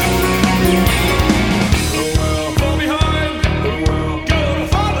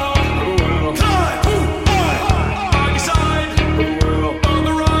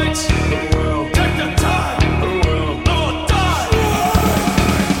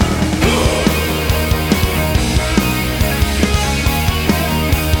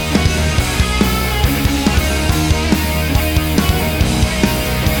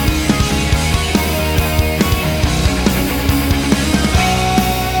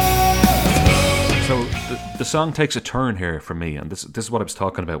 The song takes a turn here for me, and this is what I was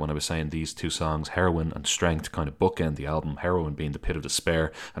talking about when I was saying these two songs, Heroin and Strength, kind of bookend the album. Heroin being the pit of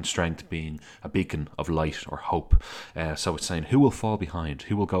despair, and Strength being a beacon of light or hope. So it's saying, who will fall behind?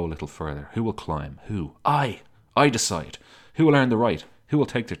 Who will go a little further? Who will climb? Who? I decide. Who will earn the right? Who will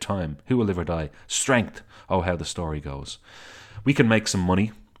take their time? Who will live or die? Strength. Oh, how the story goes. We can make some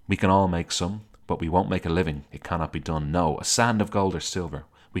money. We can all make some, but we won't make a living. It cannot be done. No, a sand of gold or silver.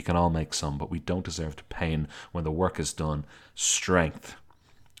 We can all make some, but we don't deserve the pain when the work is done. Strength.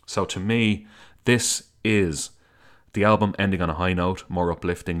 So to me, this is the album ending on a high note, more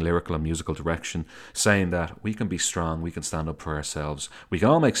uplifting lyrical and musical direction, saying that we can be strong, we can stand up for ourselves. We can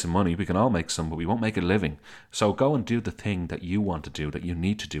all make some money, we can all make some, but we won't make a living. So go and do the thing that you want to do, that you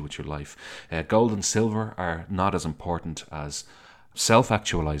need to do with your life. Gold and silver are not as important as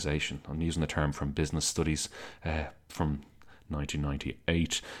self-actualization. I'm using the term from business studies from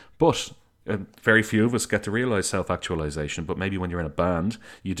 1998. But Very few of us get to realise self-actualisation, but maybe when you're in a band,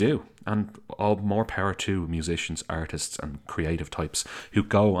 you do. And all more power to musicians, artists and creative types who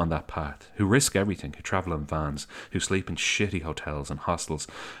go on that path, who risk everything, who travel in vans, who sleep in shitty hotels and hostels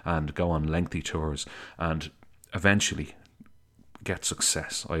and go on lengthy tours and eventually get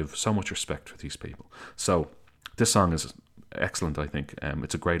success. I have so much respect for these people. So this song is excellent, I think.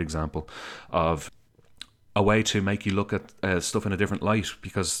 It's a great example of a way to make you look at stuff in a different light,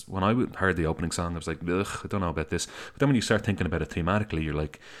 because when I heard the opening song I was like, ugh, I don't know about this. But then when you start thinking about it thematically, you're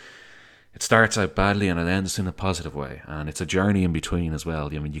like, it starts out badly and it ends in a positive way, and it's a journey in between as well.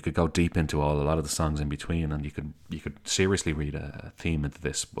 I mean, you could go deep into a lot of the songs in between, and you could seriously read a theme into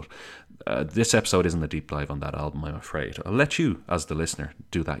this. But this episode isn't a deep dive on that album, I'm afraid. I'll let you, as the listener,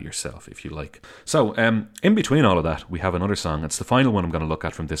 do that yourself if you like. So, in between all of that, we have another song. It's the final one I'm going to look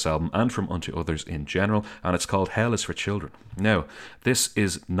at from this album and from Unto Others in general, and it's called Hell is for Children. Now, this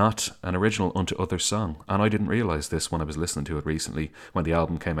is not an original Unto Others song, and I didn't realise this when I was listening to it recently when the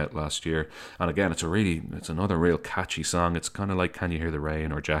album came out last year. And again, it's another real catchy song. It's kind of like Can You Hear the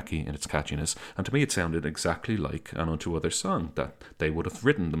Rain or Jackie in its catchiness. And to me, it sounded exactly like an Unto Others song that they would have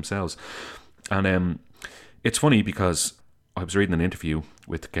written themselves. And it's funny because I was reading an interview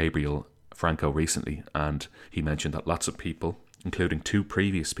with Gabriel Franco recently, and he mentioned that lots of people, including 2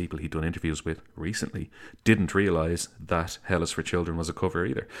 previous people he'd done interviews with recently, didn't realise that Hell is for Children was a cover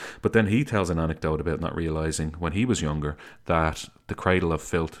either. But then he tells an anecdote about not realising when he was younger that the Cradle of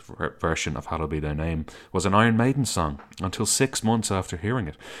Filth version of Hallowed Be Thy Name was an Iron Maiden song until 6 months after hearing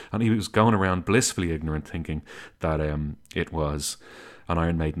it. And he was going around blissfully ignorant, thinking that it was an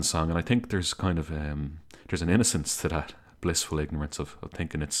Iron Maiden song. And I think there's kind of there's an innocence to that blissful ignorance of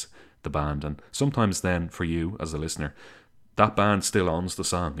thinking it's the band. And sometimes then for you as a listener, that band still owns the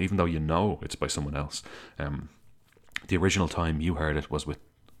song, even though you know it's by someone else. The original time you heard it was with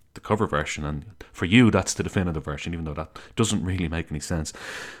the cover version, and for you that's the definitive version, even though that doesn't really make any sense.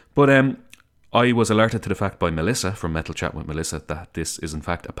 But I was alerted to the fact by Melissa from Metal Chat with Melissa that this is in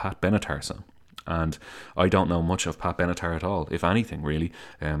fact a Pat Benatar song, and I don't know much of Pat Benatar at all, if anything really.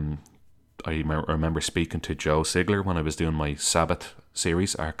 I remember speaking to Joe Sigler when I was doing my Sabbath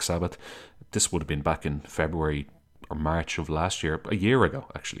series, Ark Sabbath. This would have been back in February or March of last year, a year ago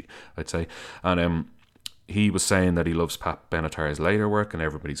actually, I'd say. And he was saying that he loves Pat Benatar's later work, and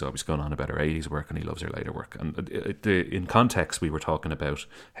everybody's always going on about her 80s work and he loves her later work. And in context, we were talking about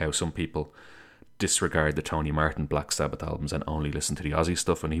how some people disregard the Tony Martin Black Sabbath albums and only listen to the Ozzy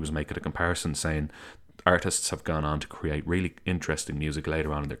stuff, and he was making a comparison saying artists have gone on to create really interesting music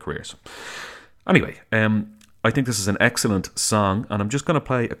later on in their careers. Anyway, I think this is an excellent song, and I'm just going to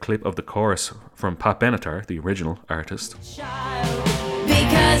play a clip of the chorus from Pat Benatar, the original artist.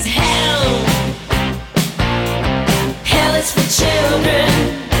 Because hell is for children.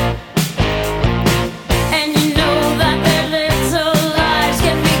 And you know that their little lives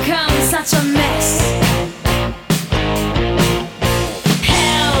can become such a mess.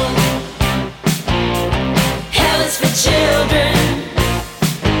 Hell is for children.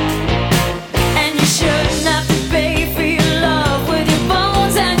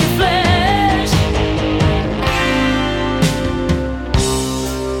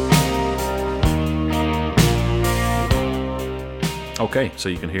 Okay, so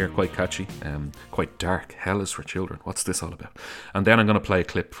you can hear quite catchy, quite dark. Hell is for Children. What's this all about? And then I'm going to play a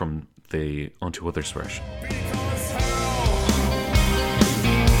clip from the Unto Others version.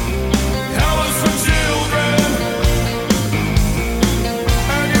 Hell is for children,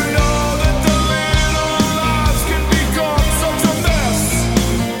 and you know that the little lives can become such a mess.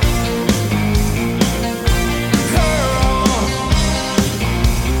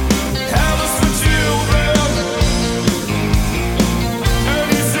 Hell is for children, and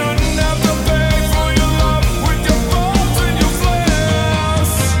you shouldn't have to beg for your love with your bones and your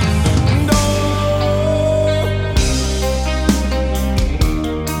flesh. No.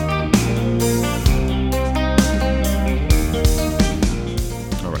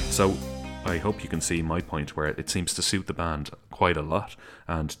 So I hope you can see my point where it seems to suit the band quite a lot,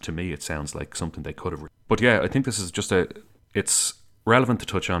 and to me it sounds like something they could have. But yeah, I think this is just it's relevant to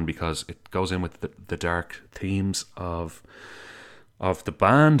touch on because it goes in with the dark themes of the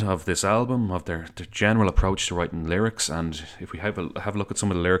band, of this album, of their general approach to writing lyrics. And if we have a look at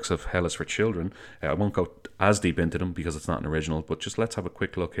some of the lyrics of Hell is for Children, I won't go as deep into them because it's not an original, but just let's have a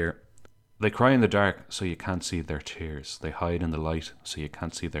quick look here. They cry in the dark so you can't see their tears. They hide in the light so you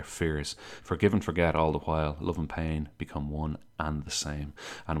can't see their fears. Forgive and forget all the while. Love and pain become one and the same.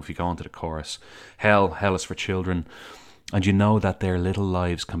 And if we go on to the chorus, hell is for children. And you know that their little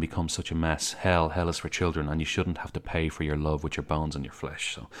lives can become such a mess. Hell is for children, and you shouldn't have to pay for your love with your bones and your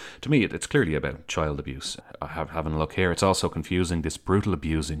flesh. So to me, it's clearly about child abuse. Having a look here, it's also confusing, this brutal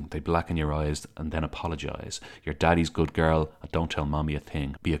abusing. They blacken your eyes and then apologise. Your daddy's good girl, and don't tell mommy a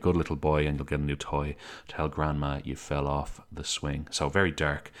thing. Be a good little boy and you'll get a new toy. Tell grandma you fell off the swing. So very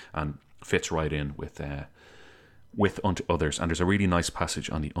dark and fits right in with Unto Others. And there's a really nice passage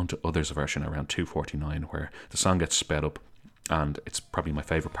on the Unto Others version around 2:49 where the song gets sped up, and it's probably my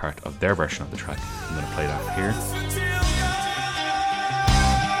favourite part of their version of the track. I'm going to play that here.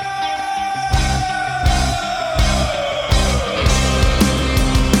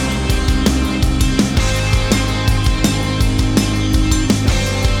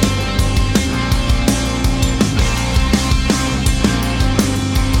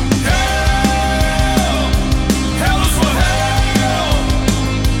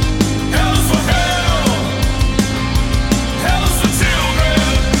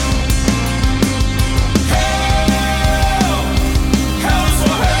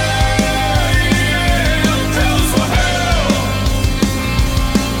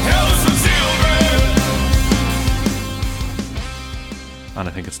 And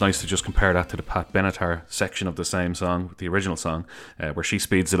I think it's nice to just compare that to the Pat Benatar section of the same song, the original song, where she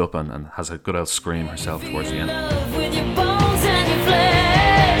speeds it up and has a good old scream herself towards the end. Love with your bones and your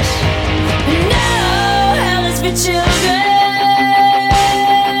flesh. No, hell is for children.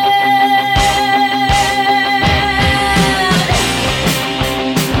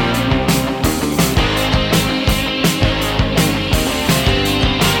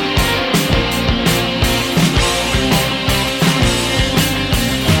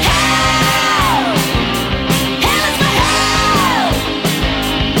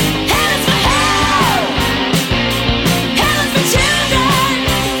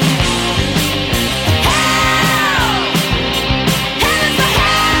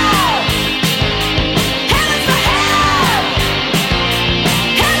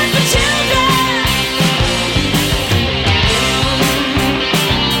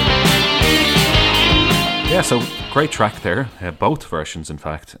 Yeah, so great track there. Both versions, in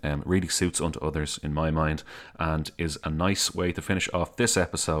fact, really suits Unto Others in my mind, and is a nice way to finish off this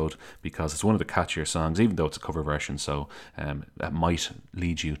episode because it's one of the catchier songs, even though it's a cover version. So that might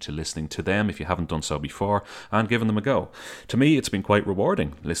lead you to listening to them if you haven't done so before and giving them a go. To me, it's been quite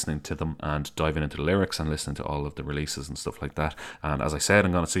rewarding listening to them and diving into the lyrics and listening to all of the releases and stuff like that. And as I said,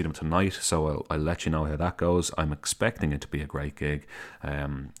 I'm going to see them tonight, so I'll let you know how that goes. I'm expecting it to be a great gig.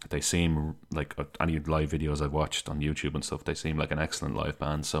 They seem like any live videos I've watched on YouTube and stuff, they seem like an excellent live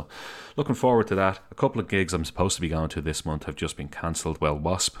band, so looking forward to that. A couple of gigs I'm supposed to be going to this month have just been cancelled. Well,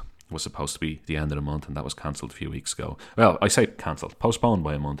 Wasp was supposed to be the end of the month, and that was cancelled a few weeks ago. Well, I say cancelled, postponed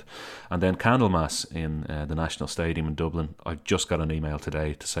by a month. And then Candlemas in the National Stadium in Dublin, I just got an email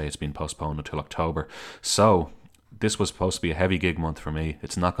today to say it's been postponed until October. So this was supposed to be a heavy gig month for me.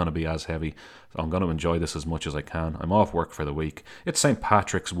 It's not going to be as heavy. I'm going to enjoy this as much as I can. I'm off work for the week. It's St.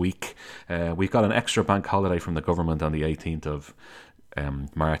 Patrick's week. We've got an extra bank holiday from the government on the 18th of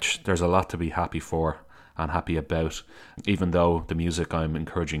March. There's a lot to be happy for and happy about, even though the music I'm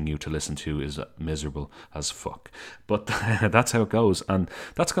encouraging you to listen to is miserable as fuck. But that's how it goes. And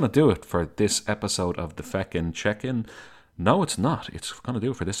that's going to do it for this episode of the Feckin' Check-In. No, it's not. It's going to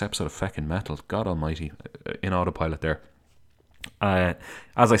do it for this episode of Feckin' Metal. God almighty, in autopilot there.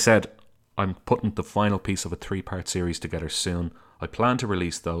 As I said, I'm putting the final piece of a 3-part series together soon. I plan to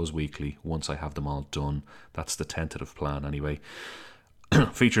release those weekly once I have them all done. That's the tentative plan anyway.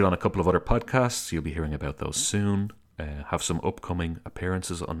 Featured on a couple of other podcasts. You'll be hearing about those soon. Have some upcoming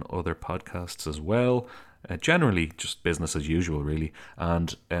appearances on other podcasts as well. Generally, just business as usual, really.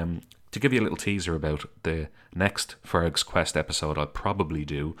 And to give you a little teaser about the next Ferg's Quest episode I'll probably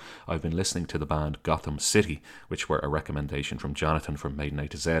do, I've been listening to the band Gotham City, which were a recommendation from Jonathan from Maiden A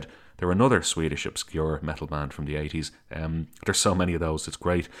to Z. They're another Swedish obscure metal band from the 80s. There's so many of those, it's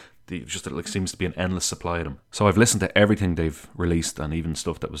great. It seems to be an endless supply of them. So I've listened to everything they've released, and even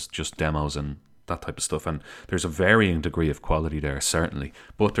stuff that was just demos and that type of stuff, and there's a varying degree of quality there, certainly.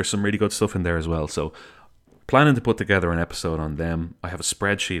 But there's some really good stuff in there as well, so planning to put together an episode on them. I have a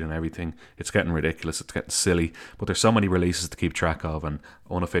spreadsheet and everything. It's getting ridiculous, it's getting silly, but there's so many releases to keep track of, and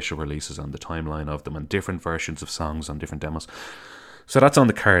unofficial releases on the timeline of them, and different versions of songs on different demos. So that's on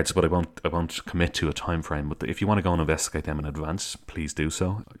the cards, but I won't commit to a time frame. But if you want to go and investigate them in advance, please do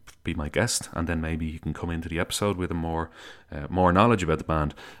so. Be my guest, and then maybe you can come into the episode with a more knowledge about the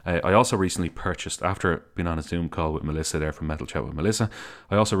band. I also recently purchased, after being on a Zoom call with Melissa there from Metal Chat with Melissa,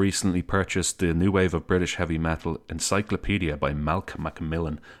 I also recently purchased the New Wave of British Heavy Metal Encyclopedia by Malcolm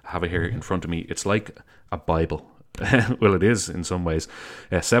Macmillan. I have it here in front of me. It's like a Bible. Well, it is in some ways.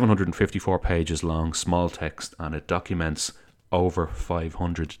 754 pages long, small text, and it documents over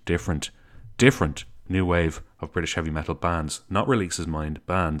 500 different new wave of British heavy metal bands, not releases, mind,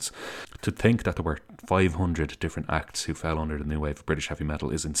 bands. To think that there were 500 different acts who fell under the new wave of British heavy metal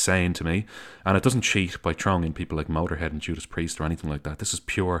is insane to me, and it doesn't cheat by throwing in people like Motorhead and Judas Priest or anything like that. This is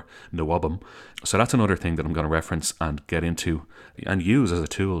pure Nawabum. So that's another thing that I'm going to reference and get into and use as a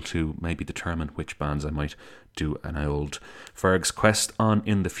tool to maybe determine which bands I might do an old Ferg's Quest on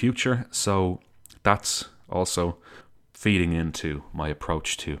in the future. So that's also feeding into my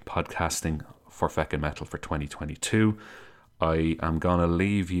approach to podcasting for Feckin' Metal for 2022. I am gonna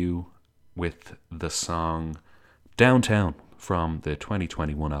leave you with the song Downtown from the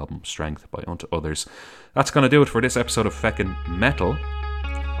 2021 album Strength by Unto Others. That's gonna do it for this episode of Feckin' Metal.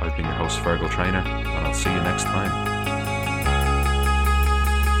 I've been your host Fergal Trainer, and I'll see you next time.